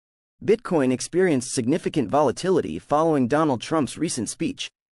Bitcoin experienced significant volatility following Donald Trump's recent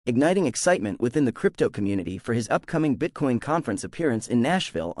speech, igniting excitement within the crypto community for his upcoming Bitcoin conference appearance in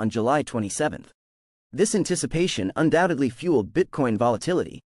Nashville on July 27. This anticipation undoubtedly fueled Bitcoin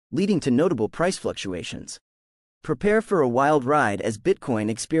volatility, leading to notable price fluctuations. Prepare for a wild ride as Bitcoin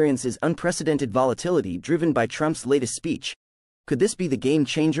experiences unprecedented volatility driven by Trump's latest speech. Could this be the game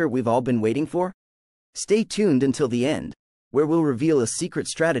changer we've all been waiting for? Stay tuned until the end, where we'll reveal a secret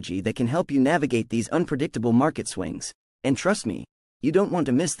strategy that can help you navigate these unpredictable market swings. And trust me, you don't want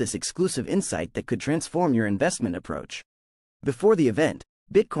to miss this exclusive insight that could transform your investment approach. Before the event,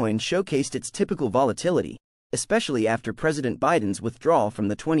 Bitcoin showcased its typical volatility, especially after President Biden's withdrawal from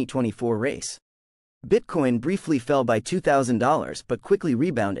the 2024 race. Bitcoin briefly fell by $2,000 but quickly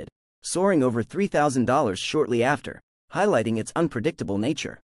rebounded, soaring over $3,000 shortly after, highlighting its unpredictable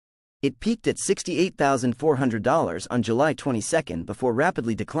nature. It peaked at $68,400 on July 22 before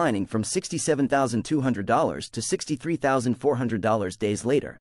rapidly declining from $67,200 to $63,400 days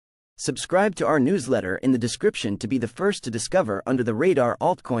later. Subscribe to our newsletter in the description to be the first to discover under-the-radar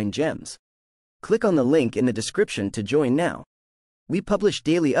altcoin gems. Click on the link in the description to join now. We publish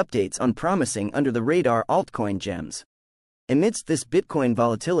daily updates on promising under-the-radar altcoin gems. Amidst this Bitcoin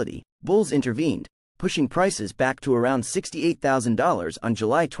volatility, bulls intervened, pushing prices back to around $68,000 on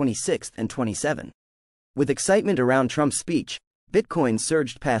July 26 and 27. With excitement around Trump's speech, Bitcoin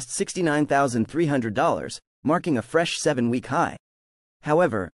surged past $69,300, marking a fresh 7-week high.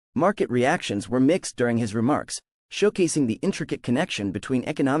 However, market reactions were mixed during his remarks, showcasing the intricate connection between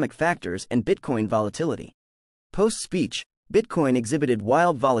economic factors and Bitcoin volatility. Post-speech, Bitcoin exhibited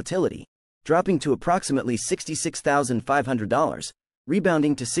wild volatility, dropping to approximately $66,500,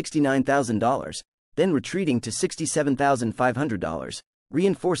 rebounding to $69,000, then retreating to $67,500,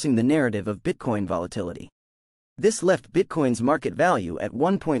 reinforcing the narrative of Bitcoin volatility. This left Bitcoin's market value at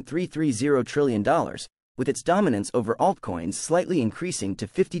 $1.330 trillion, with its dominance over altcoins slightly increasing to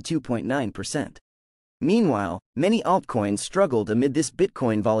 52.9%. Meanwhile, many altcoins struggled amid this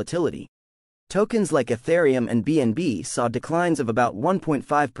Bitcoin volatility. Tokens like Ethereum and BNB saw declines of about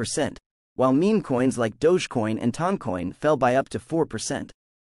 1.5%, while meme coins like Dogecoin and Toncoin fell by up to 4%.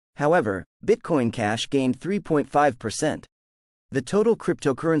 However, Bitcoin Cash gained 3.5%. The total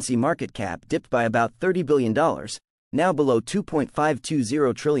cryptocurrency market cap dipped by about $30 billion, now below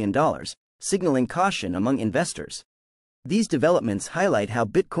 $2.520 trillion, signaling caution among investors. These developments highlight how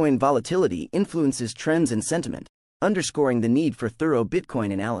Bitcoin volatility influences trends and sentiment, underscoring the need for thorough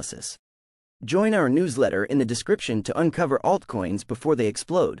Bitcoin analysis. Join our newsletter in the description to uncover altcoins before they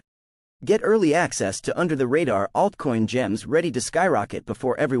explode. Get early access to under-the-radar altcoin gems ready to skyrocket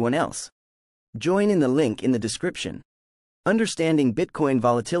before everyone else. Join in the link in the description. Understanding Bitcoin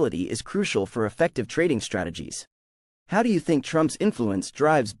volatility is crucial for effective trading strategies. How do you think Trump's influence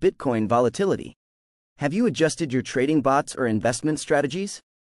drives Bitcoin volatility? Have you adjusted your trading bots or investment strategies?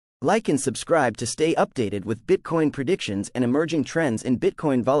 Like and subscribe to stay updated with Bitcoin predictions and emerging trends in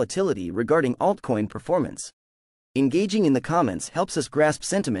Bitcoin volatility regarding altcoin performance. Engaging in the comments helps us grasp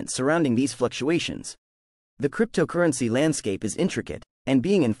sentiment surrounding these fluctuations. The cryptocurrency landscape is intricate, and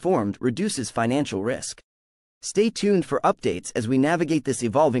being informed reduces financial risk. Stay tuned for updates as we navigate this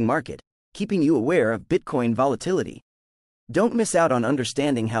evolving market, keeping you aware of Bitcoin volatility. Don't miss out on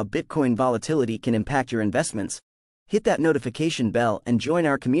understanding how Bitcoin volatility can impact your investments. Hit that notification bell and join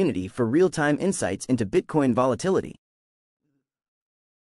our community for real-time insights into Bitcoin volatility.